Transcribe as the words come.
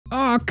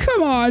Oh,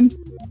 come on.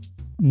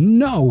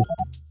 No.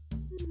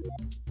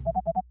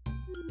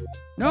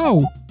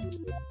 No.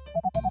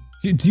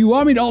 Do you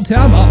want me to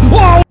alt-tab?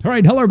 Whoa!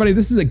 Alright, hello everybody.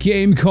 This is a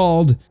game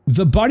called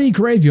The Bunny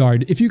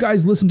Graveyard. If you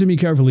guys listen to me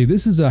carefully,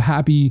 this is a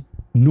happy,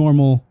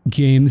 normal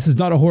game. This is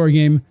not a horror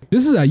game.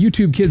 This is a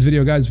YouTube Kids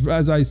video, guys.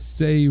 As I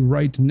say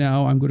right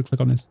now, I'm going to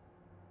click on this.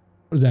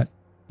 What is that?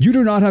 You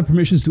do not have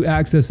permissions to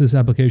access this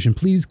application.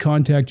 Please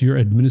contact your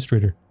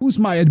administrator. Who's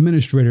my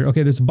administrator?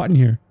 Okay, there's a button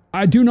here.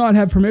 I do not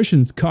have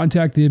permissions.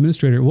 Contact the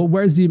administrator. Well,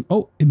 where's the...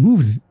 Oh, it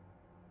moved.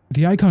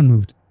 The icon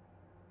moved.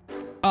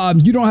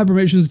 You don't have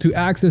permissions to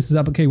access this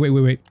application.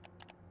 Wait.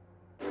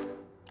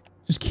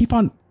 Just keep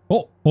on...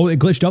 Oh, it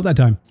glitched out that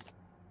time.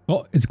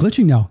 Oh, it's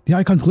glitching now. The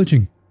icon's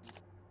glitching.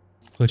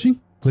 Glitching.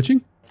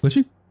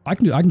 I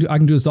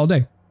can do this all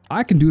day.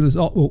 I can do this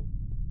all...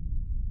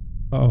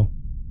 Oh. Uh-oh.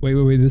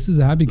 Wait. This is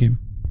a happy game.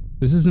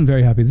 This isn't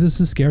very happy. This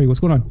is scary. What's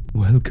going on?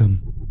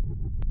 Welcome.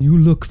 You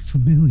look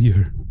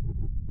familiar.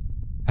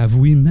 Have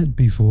we met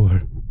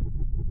before?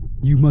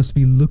 You must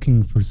be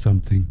looking for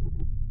something.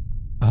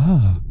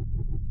 Ah.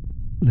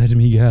 Let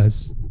me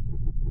guess.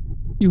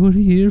 You are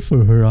here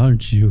for her,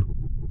 aren't you?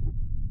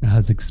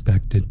 As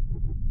expected.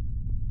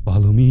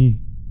 Follow me.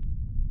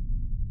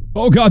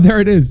 Oh god, there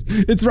it is.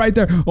 It's right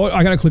there. Oh,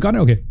 I gotta click on it?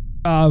 Okay.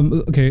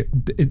 Okay.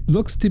 It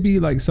looks to be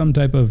like some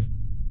type of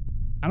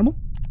animal?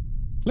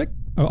 Click.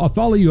 Oh, I'll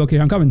follow you. Okay,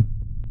 I'm coming.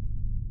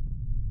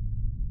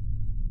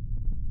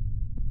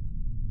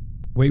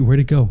 Wait, where'd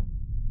it go?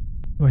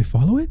 Do I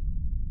follow it?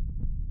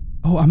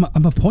 Oh, I'm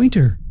a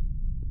pointer.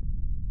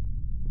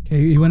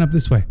 Okay, he went up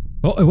this way.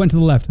 Oh, it went to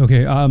the left.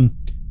 Okay,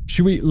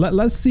 should we...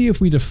 Let's see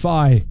if we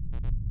defy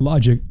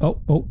logic.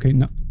 Oh, okay,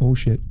 no. Oh,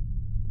 shit.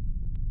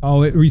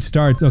 Oh, it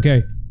restarts.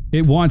 Okay.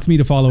 It wants me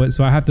to follow it,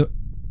 so I have to...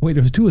 Wait,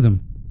 there's two of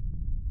them.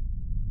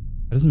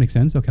 That doesn't make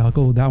sense. Okay, I'll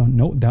go with that one.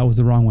 No, that was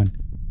the wrong one.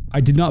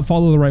 I did not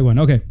follow the right one.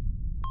 Okay.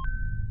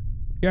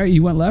 Okay,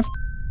 you went left.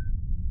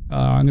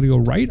 I'm gonna go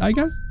right, I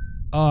guess?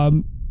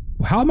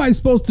 How am I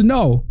supposed to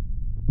know?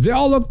 They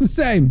all look the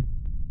same.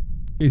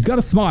 He's got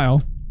a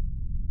smile.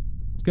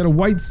 It's got a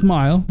white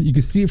smile. You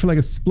can see it for like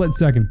a split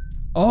second.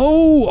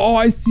 Oh,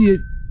 I see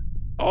it.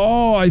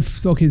 Oh,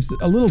 okay, it's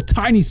a little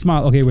tiny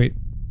smile. Okay, wait.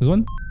 This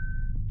one?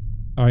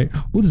 All right.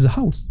 Oh, there's a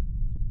house.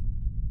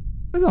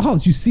 There's a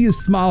house. You see a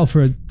smile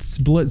for a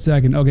split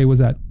second. Okay, what's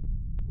that?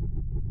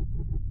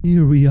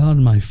 Here we are,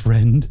 my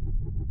friend.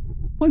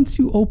 Once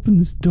you open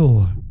this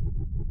door,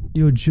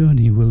 your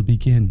journey will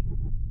begin.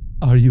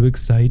 Are you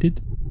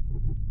excited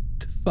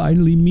to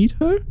finally meet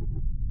her?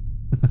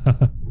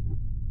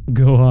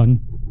 Go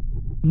on.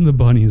 The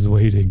bunny is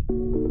waiting.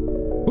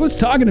 Who's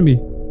talking to me?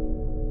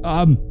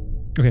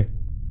 Okay.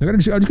 I'm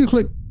just gonna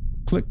click.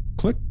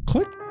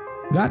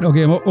 That?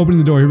 Okay, I'm opening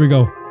the door. Here we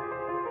go.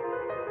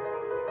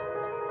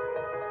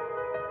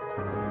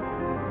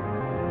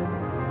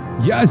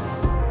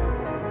 Yes!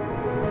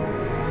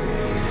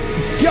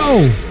 Let's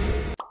go!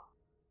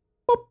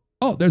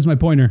 Oh, there's my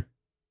pointer.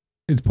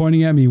 It's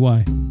pointing at me.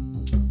 Why?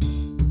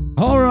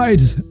 Alright,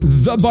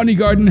 The Bunny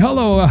Garden.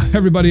 Hello,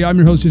 everybody. I'm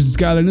your host, Jason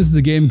Skyler, and this is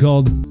a game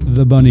called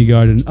The Bunny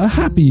Garden. A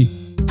happy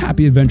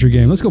adventure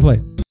game. Let's go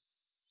play.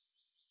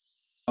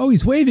 Oh,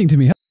 he's waving to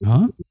me.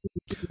 Huh?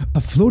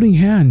 A floating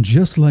hand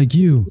just like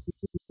you.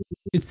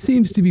 It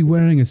seems to be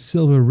wearing a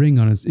silver ring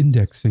on its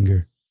index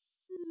finger.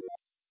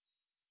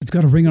 It's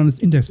got a ring on its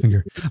index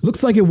finger.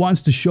 Looks like it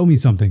wants to show me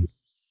something.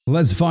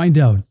 Let's find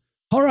out.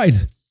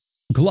 Alright,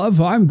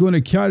 Glove, I'm going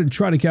to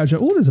try to catch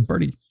up. Oh, there's a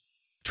birdie.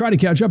 Try to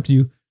catch up to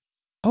you.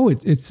 Oh,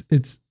 it's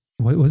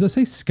what does that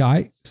say?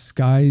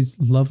 Skye's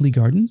lovely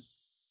garden?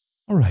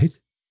 All right.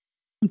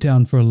 I'm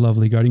down for a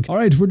lovely garden. All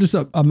right, we're just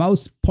a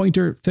mouse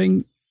pointer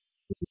thing.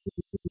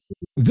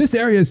 This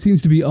area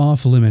seems to be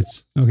off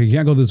limits. Okay, you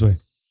can't go this way.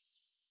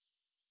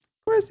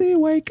 Chrissy,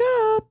 wake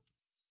up.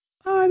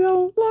 I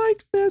don't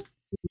like this.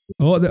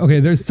 Oh, okay,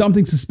 there's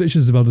something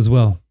suspicious about this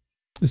well.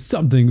 There's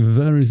something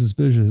very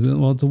suspicious.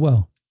 Well, it's a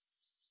well.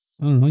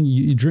 I don't know,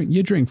 you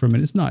drink from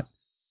it. It's not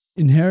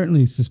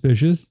inherently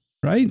suspicious,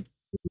 right?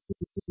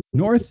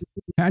 North,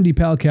 Handy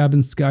Pal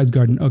Cabin, Skye's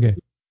Garden. Okay.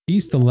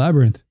 East, the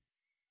Labyrinth.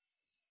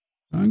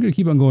 I'm gonna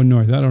keep on going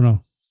north. I don't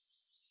know.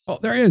 Oh,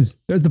 there he is.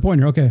 There's the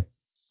pointer. Okay.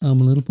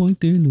 I'm a little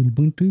pointer,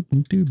 pointer.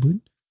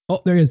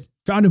 Oh, there he is.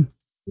 Found him.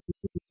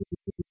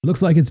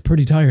 Looks like it's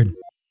pretty tired.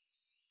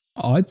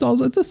 Oh, it's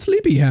a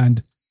sleepy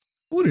hand.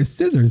 Oh, there's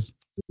scissors.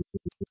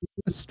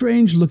 A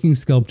strange looking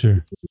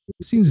sculpture.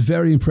 Seems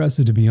very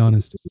impressive, to be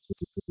honest.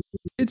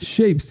 Its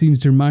shape seems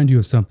to remind you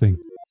of something.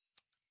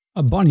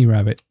 A bunny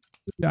rabbit.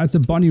 That's a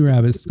bunny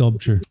rabbit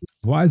sculpture.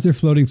 Why is there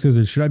floating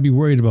scissors? Should I be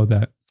worried about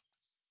that?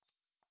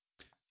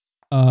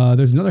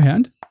 There's another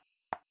hand.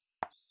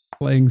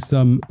 Playing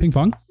some ping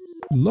pong.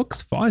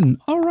 Looks fun.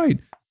 All right.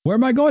 Where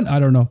am I going? I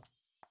don't know.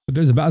 But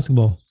there's a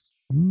basketball.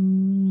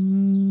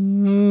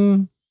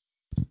 Oh,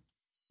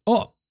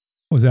 what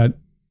was that?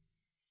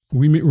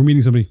 We're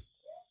meeting somebody.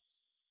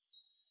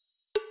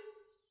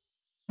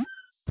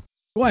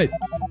 What?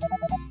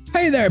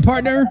 Hey there,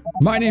 partner!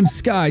 My name's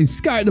Skye,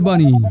 Skye the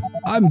Bunny.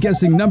 I'm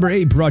guessing number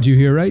 8 brought you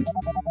here, right?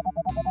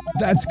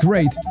 That's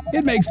great.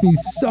 It makes me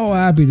so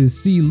happy to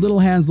see little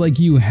hands like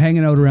you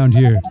hanging out around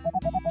here.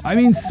 I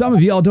mean, some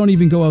of y'all don't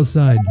even go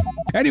outside.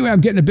 Anyway,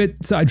 I'm getting a bit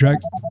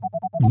sidetracked.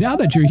 Now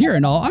that you're here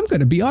and all, I'm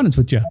gonna be honest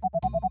with you.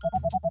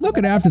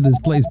 Looking after this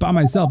place by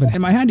myself and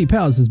my handy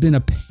pals has been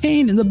a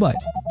pain in the butt.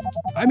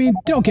 I mean,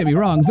 don't get me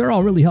wrong, they're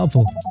all really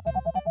helpful.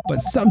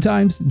 But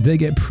sometimes they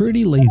get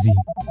pretty lazy.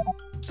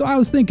 So I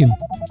was thinking,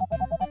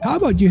 how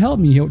about you help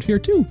me out here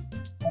too?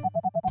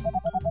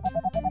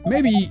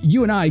 Maybe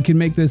you and I can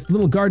make this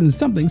little garden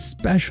something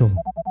special.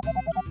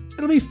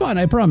 It'll be fun,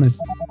 I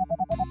promise.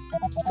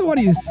 So what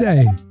do you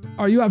say?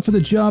 Are you up for the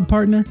job,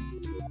 partner?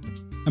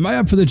 Am I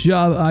up for the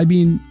job? I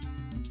mean,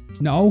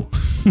 no.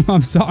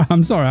 I'm sorry,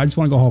 I just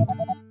want to go home.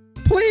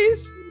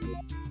 Please?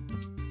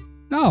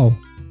 No.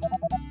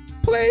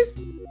 Please?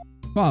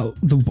 Wow,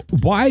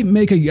 why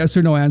make a yes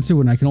or no answer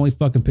when I can only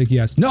fucking pick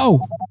yes?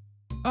 No!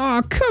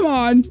 Aw, come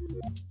on!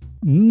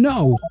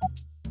 No!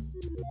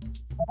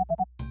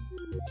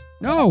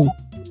 No!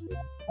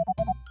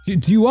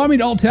 Do you want me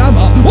to alt-tab?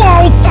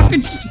 Whoa,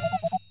 fucking...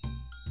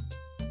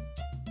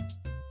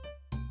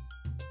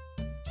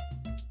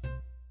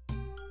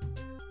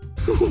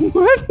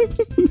 What?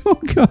 Oh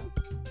god.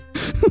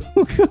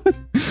 Oh god.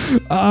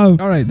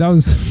 Alright, that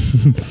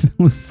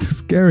was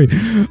scary.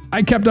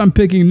 I kept on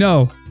picking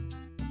no.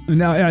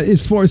 Now, it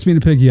forced me to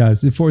pick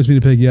yes. It forced me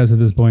to pick yes at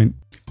this point.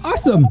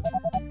 Awesome!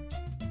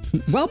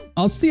 Well,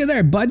 I'll see you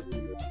there, bud.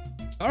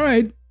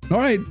 Alright,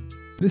 alright.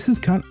 This is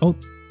kind of... Oh,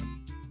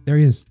 there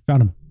he is.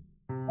 Found him.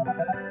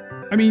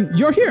 I mean,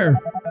 you're here.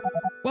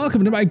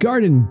 Welcome to my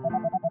garden.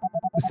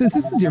 Since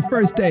this is your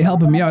first day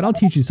helping me out, I'll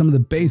teach you some of the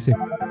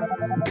basics.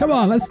 Come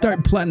on, let's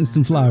start planting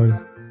some flowers.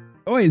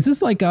 Oh wait, is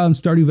this like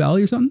Stardew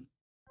Valley or something?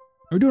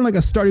 Are we doing like a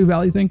Stardew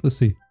Valley thing? Let's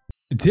see.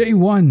 Day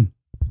 1.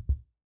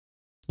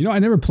 You know, I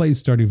never played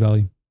Stardew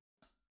Valley.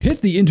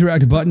 Hit the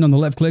interact button on the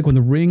left click when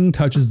the ring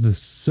touches the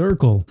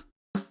circle.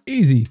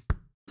 Easy,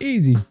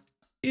 easy,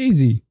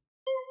 easy.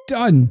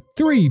 Done.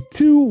 3,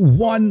 2,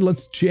 1,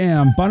 let's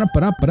jam. Oh,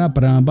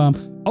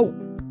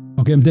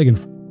 okay, I'm digging.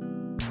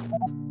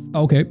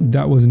 Okay,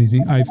 that wasn't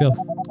easy. I failed.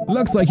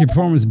 Looks like your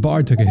performance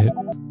bar took a hit.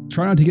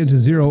 Try not to get to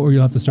 0 or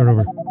you'll have to start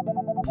over.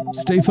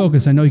 Stay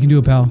focused, I know you can do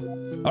it, pal.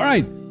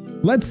 Alright,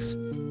 let's,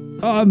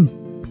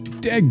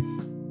 dig.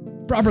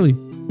 Properly.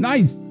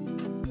 Nice.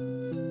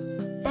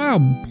 Bow.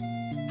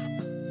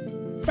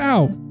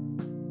 Bow.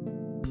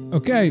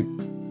 Okay.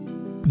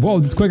 Whoa,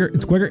 it's quicker,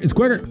 it's quicker, it's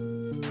quicker.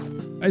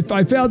 If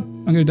I failed,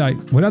 I'm gonna die.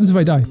 What happens if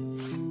I die?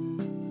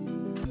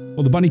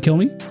 Will the bunny kill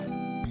me?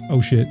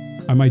 Oh shit,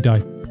 I might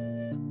die.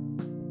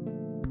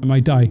 I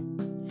might die.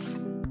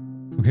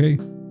 Okay.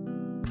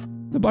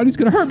 The bunny's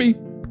gonna hurt me.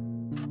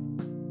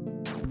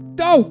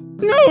 No!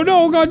 No,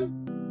 no, God!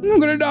 I'm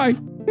gonna die.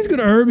 He's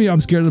gonna hurt me.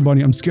 I'm scared of the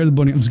bunny. I'm scared of the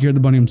bunny. I'm scared of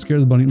the bunny. I'm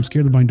scared of the bunny. I'm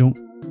scared of the bunny. Don't.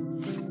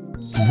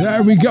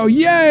 There we go.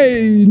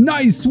 Yay!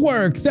 Nice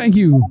work. Thank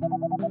you.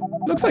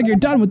 Looks like you're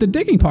done with the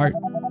digging part.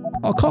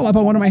 I'll call up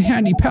on one of my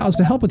handy pals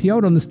to help with you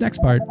out on this next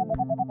part.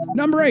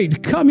 Number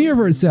 8, come here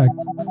for a sec.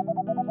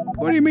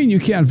 What do you mean you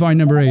can't find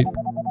number 8?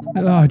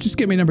 Just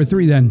give me number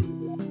 3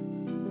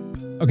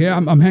 then. Okay,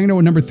 I'm hanging out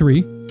with number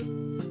 3.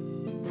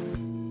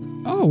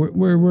 Oh,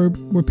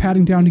 we're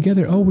patting down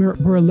together. Oh,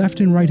 we're a left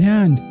and right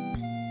hand.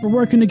 We're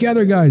working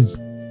together, guys.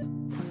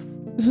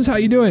 This is how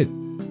you do it.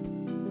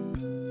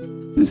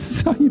 This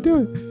is how you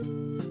do it.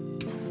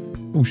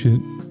 Oh shit.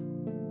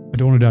 I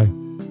don't want to die.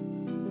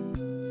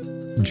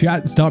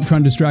 Chat, stop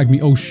trying to distract me.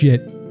 Oh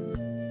shit.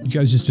 You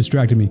guys just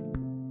distracted me.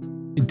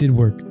 It did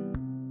work.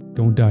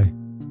 Don't die.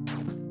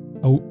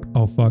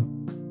 Oh fuck.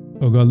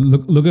 Oh god,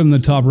 look at him in the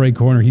top right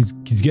corner. He's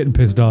getting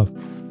pissed off.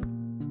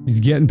 He's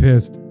getting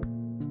pissed.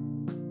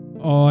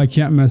 Oh, I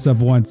can't mess up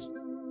once.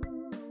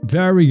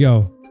 There we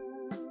go.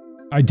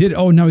 I did.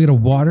 Oh, now we gotta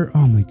water.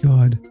 Oh my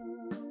god.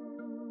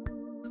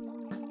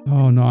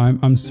 Oh no,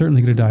 I'm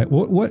certainly gonna die.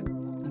 What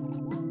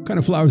kind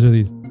of flowers are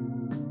these?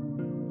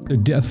 They're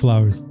death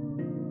flowers.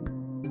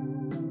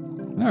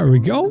 There we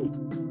go.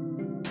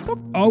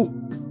 Oh.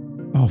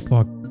 Oh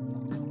fuck.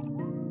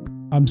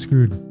 I'm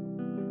screwed.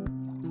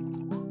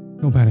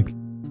 Don't panic.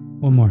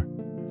 One more.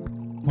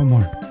 One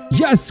more.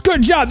 Yes!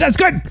 Good job! That's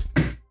good!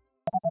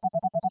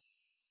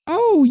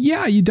 Oh,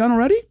 yeah, you done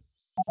already?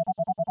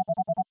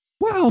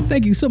 Wow,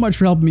 thank you so much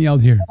for helping me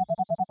out here.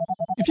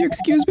 If you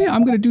excuse me,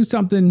 I'm gonna do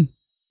something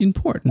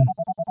important.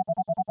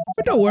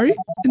 But don't worry.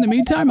 In the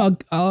meantime,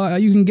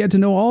 you can get to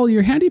know all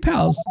your handy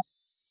pals.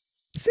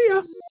 See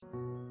ya.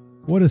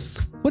 What a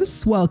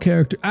swell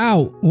character.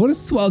 Ow! What a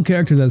swell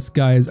character that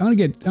Skye is. I'm gonna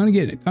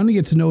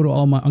get to know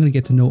all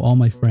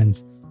my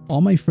friends.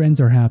 All my friends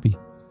are happy.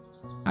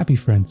 Happy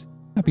friends.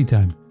 Happy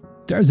time.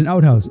 There's an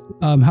outhouse.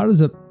 How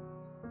does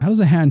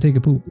a hand take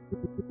a poop?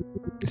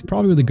 It's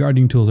probably where the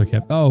gardening tools are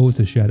kept. Oh, it's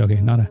a shed.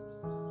 Okay, not a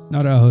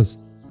house.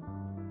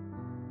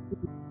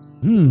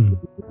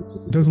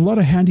 There's a lot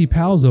of handy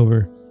pals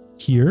over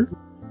here,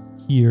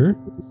 here,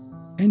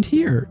 and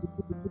here.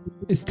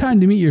 It's time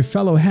to meet your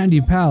fellow handy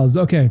pals.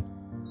 Okay.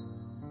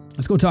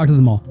 Let's go talk to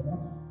them all.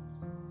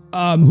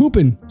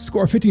 Hoopin'.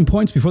 Score 15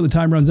 points before the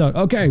time runs out.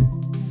 Okay.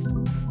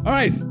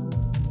 Alright.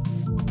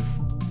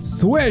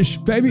 Swish,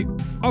 baby.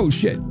 Oh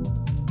shit.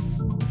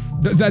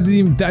 That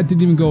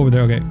didn't even go over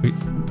there. Okay, wait.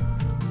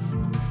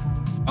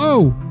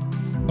 Oh.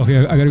 Okay,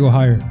 I gotta go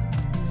higher.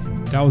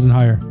 That wasn't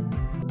higher.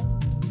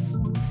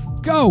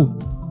 Go.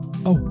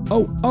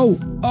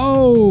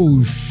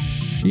 Oh,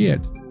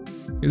 shit.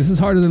 Okay, this is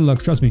harder than it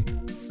looks, trust me.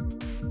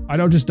 I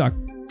don't just duck.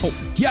 Oh,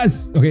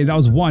 yes. Okay, that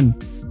was 1.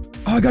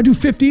 Oh, I gotta do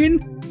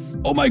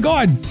 15? Oh my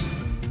god.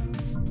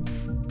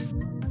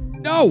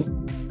 No.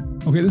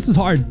 Okay, this is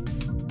hard.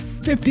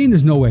 15,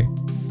 there's no way.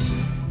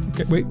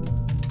 Okay, wait.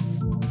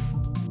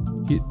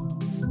 Shit.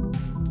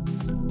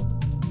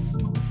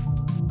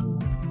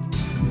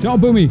 Don't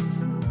boo me.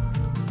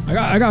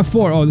 I got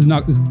 4. Oh, this is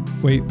not,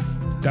 wait.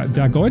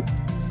 That going?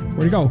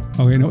 Where'd it go?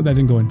 Okay, no, that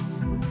didn't go in.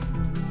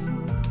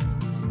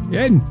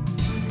 In.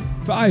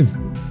 5.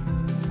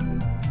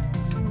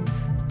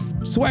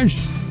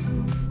 Swish.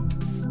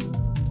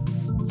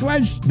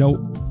 Swish.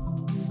 No.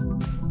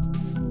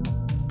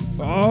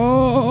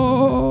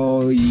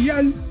 Oh,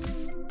 yes.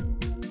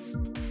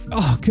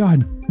 Oh,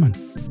 God. Come on.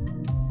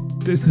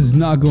 This is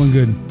not going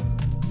good.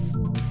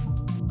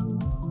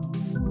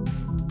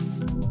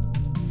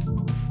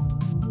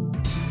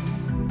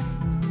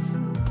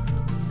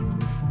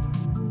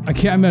 I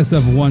can't mess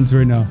up once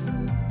right now.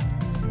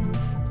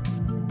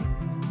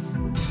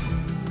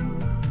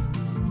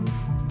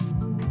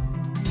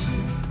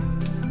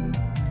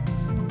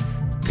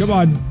 Come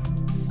on.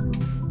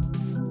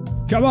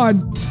 Come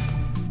on.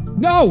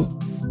 No!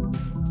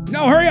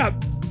 No, hurry up!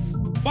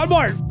 One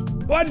more!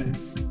 One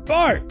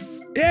more!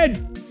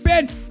 In!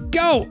 Bitch!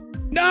 Go!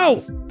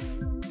 No!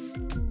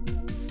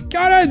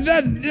 Got it!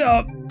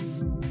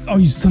 Oh,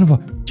 you son of a...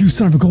 You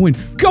son of a... Go in!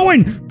 Go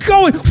in!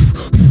 Go in!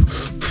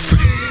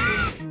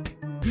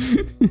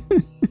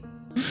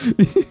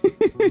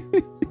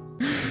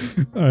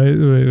 Alright,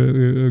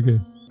 okay.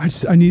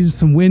 I needed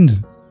some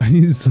wind. I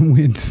needed some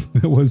wind.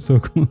 That was so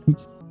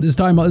close. This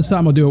time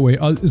I'll do it. Wait,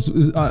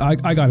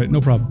 I got it.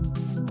 No problem.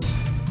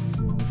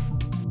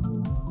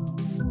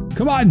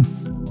 Come on!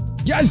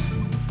 Yes!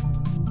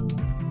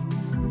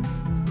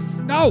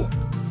 No!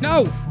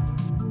 No!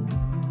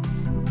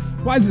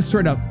 Why is it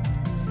straight up?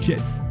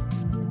 Shit.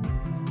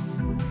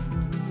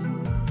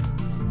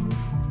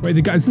 Wait,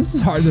 the guys, this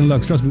is harder than it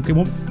looks. Trust me. Okay,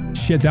 well,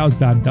 shit, that was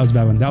bad. That was a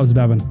bad one. That was a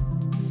bad one.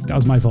 That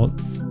was my fault.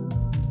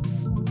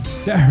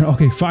 There.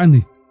 Okay,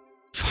 finally.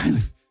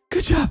 Finally.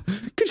 Good job.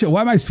 Good job.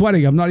 Why am I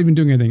sweating? I'm not even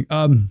doing anything.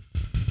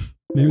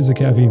 Maybe it's the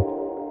caffeine.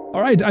 All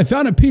right, I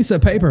found a piece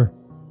of paper.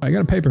 I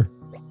got a paper.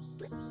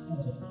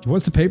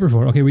 What's the paper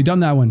for? Okay, we done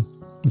that one.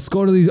 Let's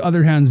go to these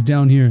other hands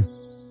down here.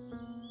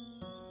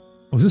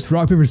 Oh, is this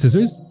rock, paper,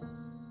 scissors?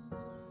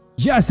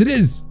 Yes, it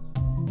is.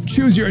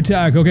 Choose your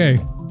attack. Okay.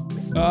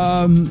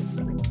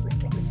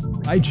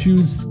 I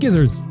choose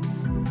scissors.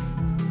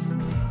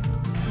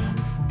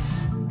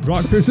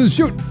 Rock, paper, scissors,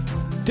 shoot!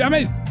 Damn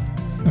it!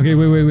 Okay,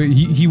 wait.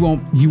 He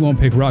won't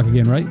pick rock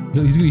again, right?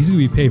 He's gonna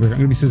be paper. I'm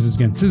gonna be scissors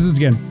again. Scissors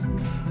again.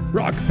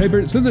 Rock,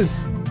 paper, scissors.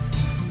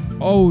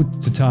 Oh,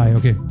 it's a tie.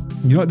 Okay.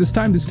 You know what? This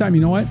time,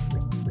 you know what?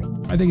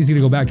 I think he's gonna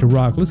go back to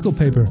rock. Let's go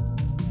paper.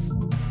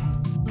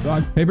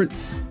 Rock, paper.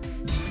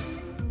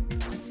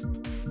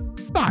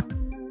 Fuck.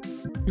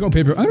 You go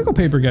paper. I'm gonna go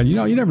paper again. You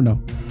know, you never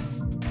know.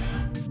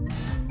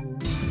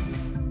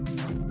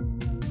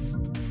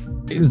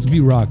 Hey, let's be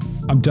rock.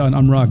 I'm done.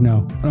 I'm rock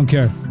now. I don't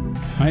care.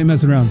 I ain't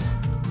messing around.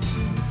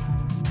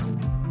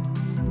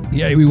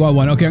 Yeah, we want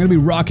one. Okay, I'm gonna be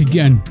rock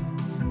again.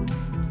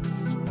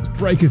 Let's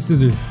break his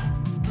scissors.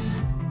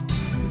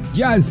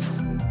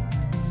 Yes!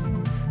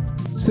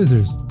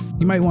 Scissors.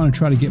 You might want to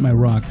try to get my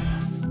rock.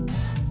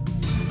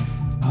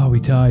 Oh, we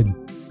tied.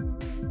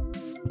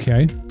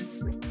 Okay.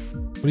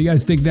 What do you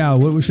guys think now?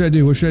 What should I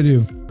do? What should I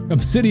do?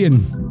 Obsidian.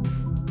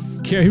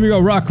 Okay, here we go.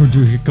 Rock.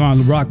 Come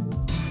on, rock.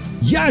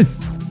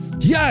 Yes!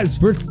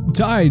 Yes! We're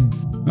tied.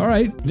 All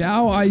right.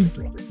 Now I'm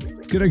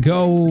gonna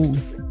go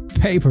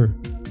paper.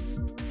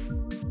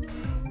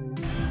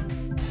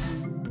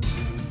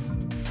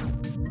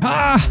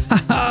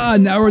 Ha!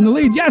 Now we're in the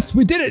lead. Yes,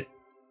 we did it.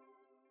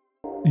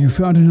 You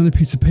found another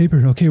piece of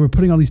paper. Okay, we're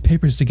putting all these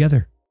papers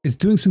together. It's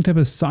doing some type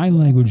of sign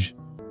language.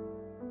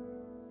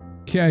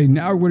 Okay,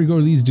 now we're gonna go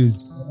to these dudes.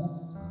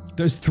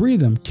 There's 3 of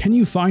them. Can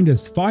you find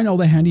us? Find all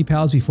the handy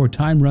pals before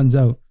time runs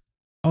out.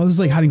 Oh, this is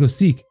like hide and go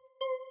seek.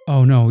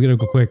 Oh no, we gotta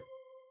go quick.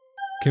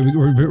 Okay,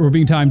 we're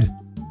being timed.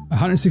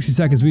 160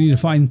 seconds. We need to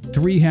find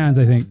 3 hands,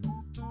 I think.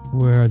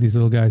 Where are these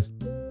little guys?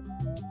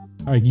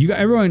 All right, you got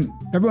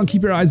everyone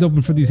keep your eyes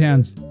open for these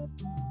hands.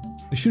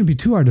 They shouldn't be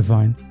too hard to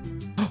find.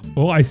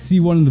 Oh, I see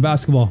one in the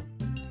basketball.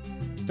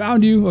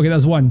 Found you. Okay,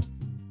 that's 1.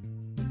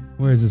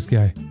 Where is this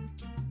guy?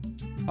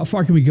 How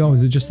far can we go?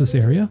 Is it just this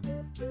area?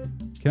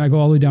 Can I go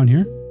all the way down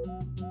here?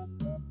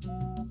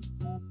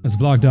 That's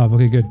blocked off.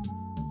 Okay, good.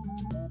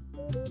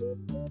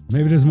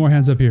 Maybe there's more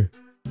hands up here.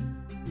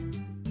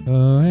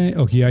 Hey.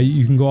 Okay, yeah,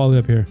 you can go all the way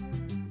up here.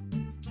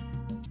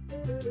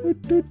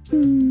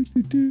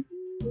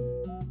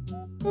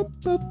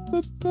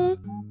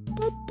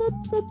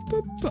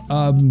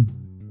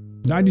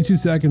 92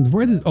 seconds.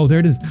 Where is this? Oh, there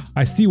it is.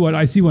 I see one.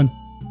 I see one.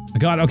 I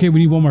got it. Okay, we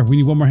need one more. We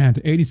need one more hand.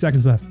 80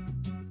 seconds left.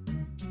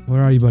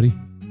 Where are you, buddy?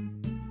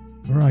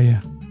 Where are you?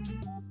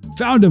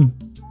 Found him!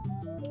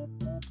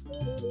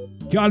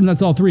 Got him,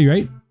 that's all 3,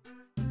 right?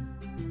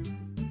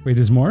 Wait,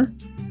 there's more?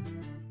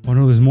 Oh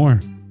no, there's more.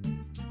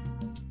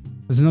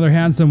 There's another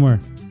hand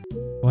somewhere.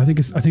 Oh, I think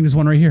there's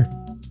one right here.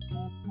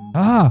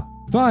 Ah!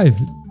 5!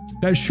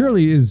 That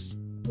surely is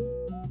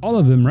all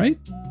of them, right?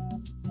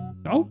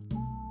 No?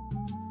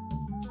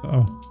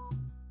 Uh-oh.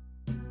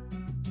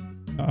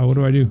 Uh-oh, what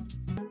do I do?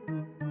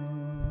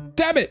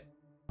 Damn it!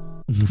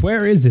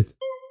 Where is it?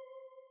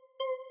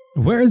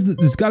 Where is the—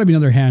 there's gotta be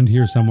another hand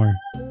here somewhere.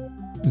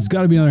 There's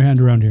gotta be another hand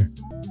around here.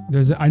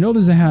 I know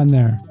there's a hand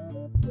there.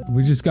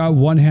 We just got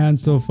 1 hand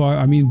so far.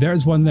 I mean,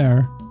 there's one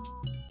there.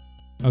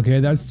 Okay,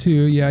 that's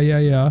 2.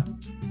 Yeah.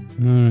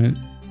 Alright.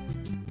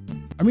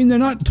 I mean, they're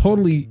not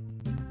totally...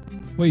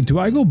 Wait, do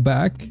I go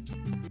back?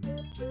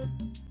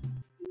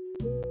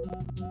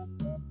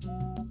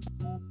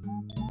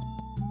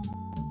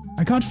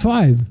 I got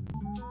 5.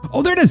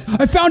 Oh, there it is!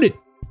 I found it!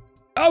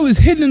 Oh, it was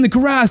hidden in the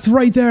grass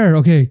right there.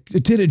 Okay,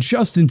 it did it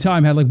just in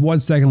time. Had like 1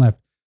 second left.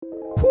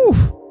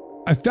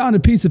 Whew! I found a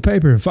piece of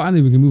paper.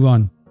 Finally, we can move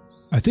on.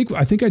 I think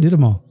I did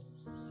them all.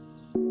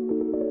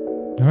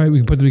 All right, we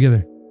can put them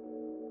together.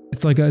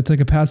 It's like a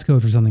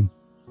passcode for something.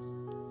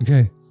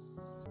 Okay.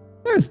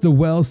 There's the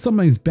well.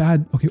 Somebody's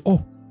bad. Okay. Oh,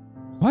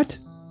 what?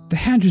 The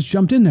hand just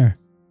jumped in there.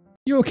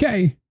 You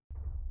okay?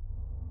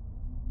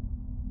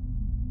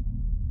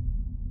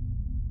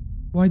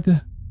 Why'd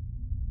the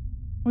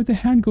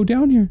hand go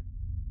down here?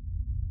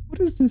 What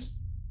is this?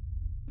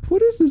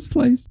 What is this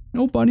place?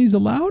 No bunnies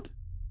allowed?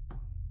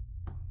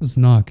 Let's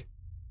knock.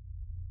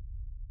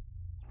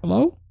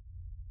 Hello?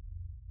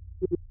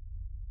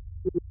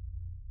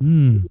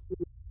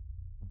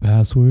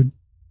 Password.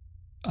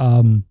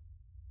 Oh,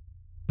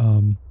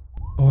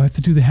 I have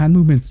to do the hand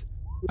movements.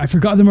 I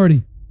forgot them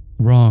already.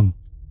 Wrong.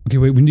 Okay,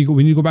 wait, we need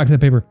to go back to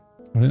that paper.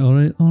 All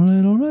right.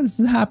 This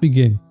is a happy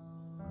game.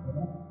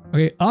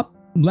 Okay, up,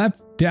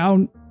 left,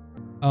 down,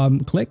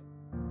 click,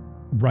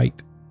 right.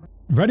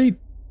 Ready?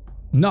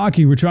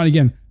 Knocking, we're trying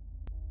again.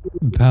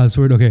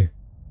 Password, okay.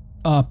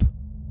 Up,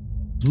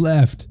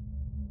 left,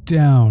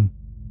 down,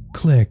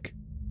 click,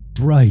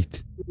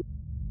 right.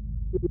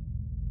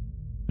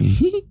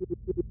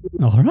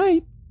 All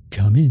right,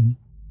 come in.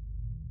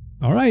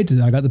 All right,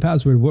 I got the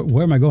password.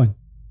 Where am I going?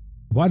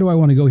 Why do I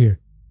want to go here?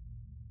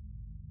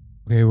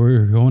 Okay,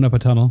 we're going up a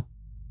tunnel.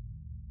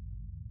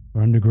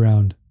 We're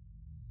underground.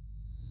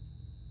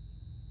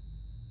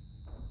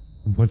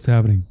 What's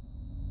happening?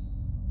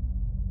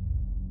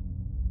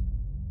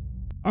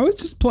 I was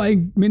just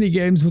playing mini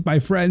games with my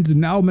friends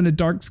and now I'm in a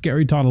dark,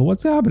 scary tunnel.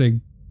 What's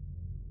happening?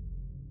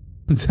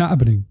 What's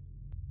happening?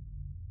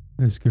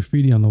 There's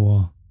graffiti on the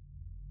wall.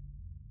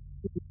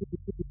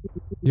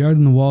 The art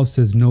on the wall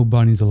says no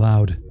bunnies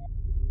allowed.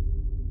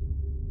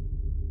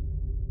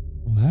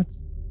 Well,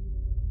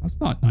 that's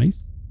not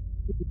nice.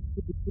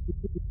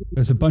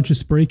 There's a bunch of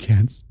spray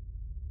cans.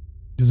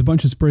 There's a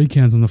bunch of spray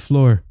cans on the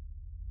floor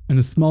and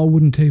a small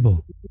wooden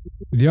table.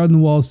 The art on the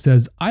wall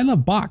says, I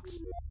love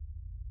box.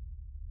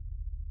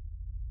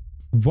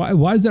 Why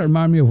does that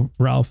remind me of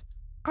Ralph?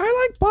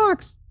 I like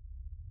box.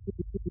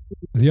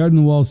 The art on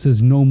the wall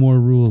says no more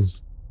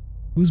rules.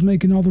 Who's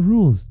making all the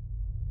rules?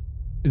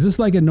 Is this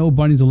like a no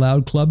bunnies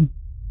allowed club?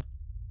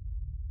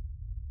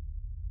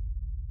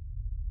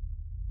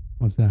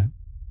 What's that?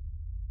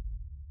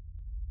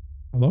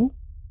 Hello?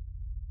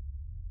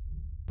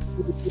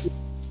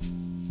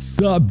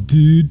 Sup,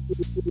 dude?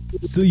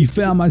 So you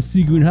found my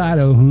secret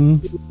hideout, huh?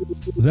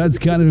 That's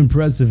kind of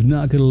impressive,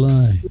 not gonna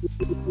lie.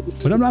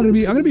 But I'm gonna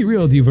be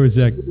real with you for a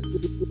sec.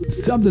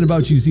 Something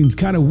about you seems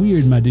kind of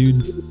weird, my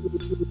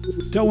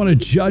dude. Don't want to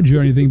judge or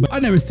anything, but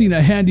I've never seen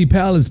a handy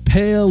pal as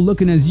pale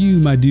looking as you,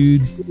 my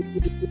dude.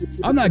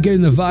 I'm not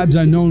getting the vibes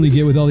I normally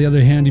get with all the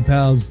other handy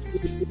pals.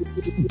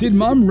 Did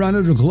mom run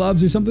out of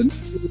gloves or something?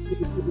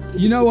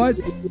 You know what?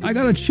 I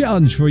got a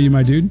challenge for you,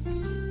 my dude.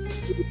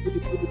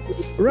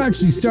 We're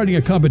actually starting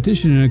a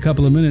competition in a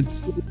couple of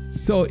minutes.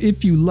 So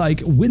if you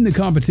like, win the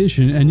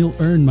competition and you'll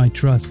earn my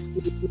trust.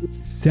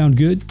 Sound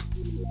good?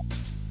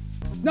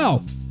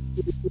 No!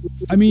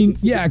 I mean,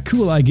 yeah,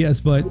 cool I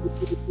guess, but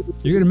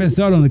you're gonna miss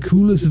out on the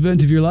coolest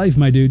event of your life,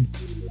 my dude.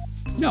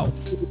 No.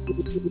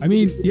 I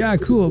mean, yeah,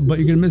 cool, but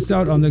you're gonna miss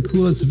out on the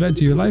coolest event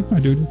of your life, my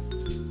dude.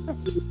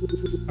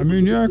 I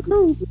mean, yeah,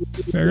 cool.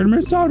 You're gonna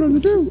miss out on the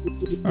do.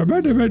 I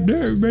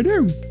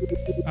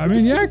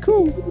mean, yeah,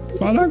 cool.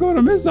 But I'm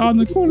gonna miss out on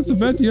the coolest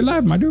event of your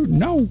life, my dude.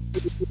 No.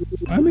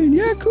 I mean,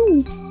 yeah,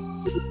 cool.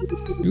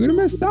 You're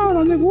gonna miss out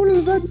on the coolest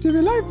event of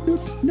your life,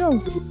 dude.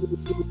 No.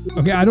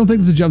 Okay, I don't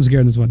think there's a jump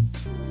scare in this one.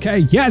 Okay,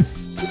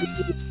 yes!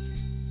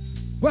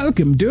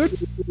 Welcome, dude.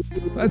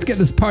 Let's get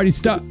this party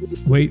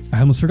started. Wait, I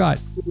almost forgot.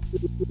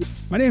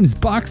 My name's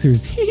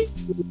Boxers.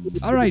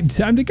 Alright,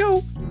 time to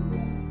go.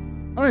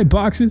 Alright,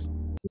 Boxers.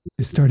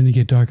 It's starting to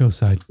get dark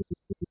outside.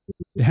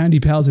 The handy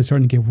pals are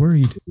starting to get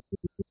worried.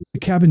 The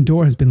cabin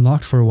door has been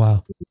locked for a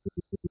while.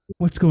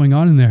 What's going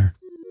on in there?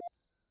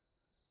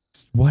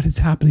 What is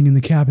happening in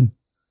the cabin?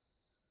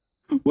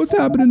 What's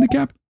happening in the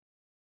cabin?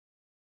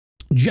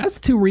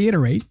 Just to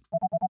reiterate,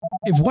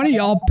 If one of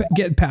y'all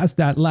get past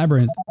that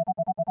labyrinth,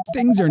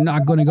 things are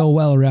not going to go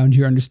well around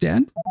here,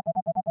 understand?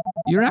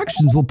 Your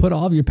actions will put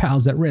all of your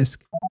pals at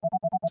risk.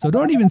 So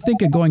don't even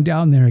think of going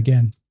down there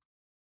again.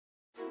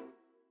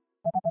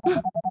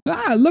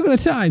 Ah, look at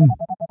the time!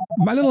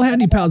 My little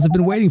handy pals have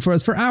been waiting for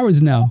us for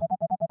hours now.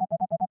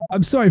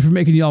 I'm sorry for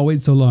making y'all wait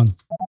so long.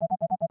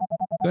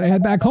 Gonna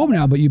head back home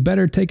now, but you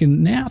better take a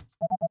nap.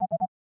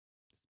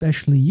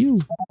 Especially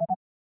you,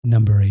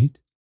 number 8.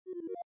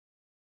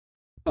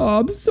 Oh,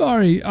 I'm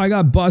sorry. I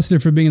got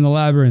busted for being in the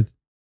labyrinth.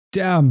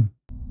 Damn.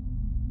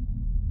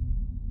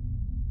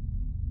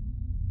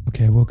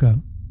 Okay, I woke up.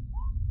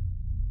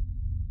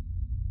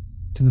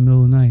 It's in the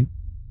middle of the night.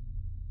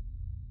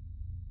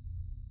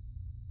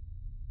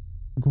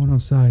 I'm going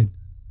outside.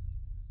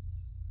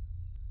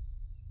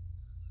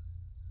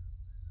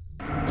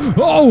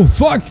 Oh,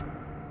 fuck!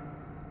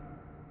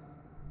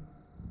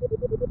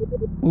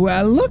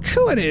 Well, look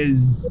who it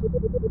is.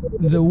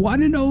 The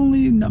one and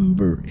only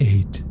number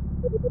 8.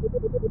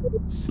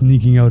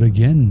 Sneaking out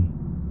again.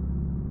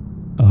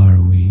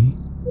 Are we?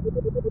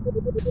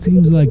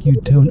 Seems like you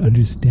don't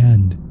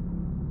understand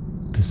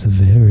the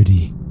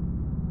severity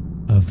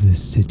of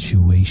this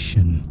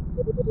situation.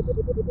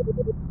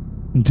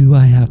 Do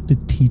I have to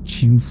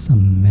teach you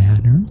some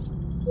manners?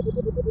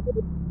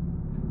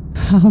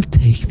 I'll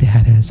take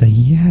that as a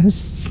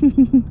yes.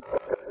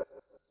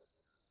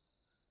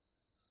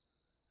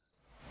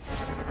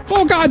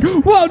 Oh god!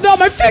 Whoa, no,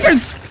 my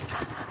fingers!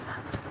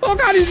 Oh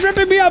god, he's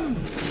ripping me up!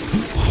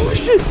 Holy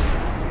shit!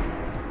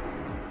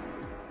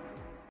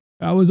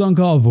 That was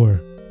uncalled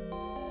for.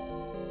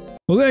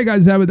 Well, there you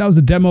guys have it. That was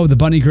a demo of the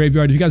bunny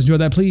graveyard. If you guys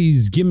enjoyed that,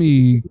 please give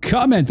me a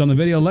comment on the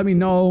video. Let me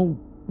know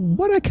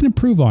what I can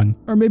improve on.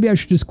 Or maybe I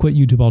should just quit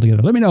YouTube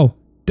altogether. Let me know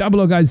down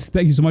below, guys.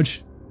 Thank you so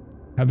much.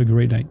 Have a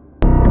great night.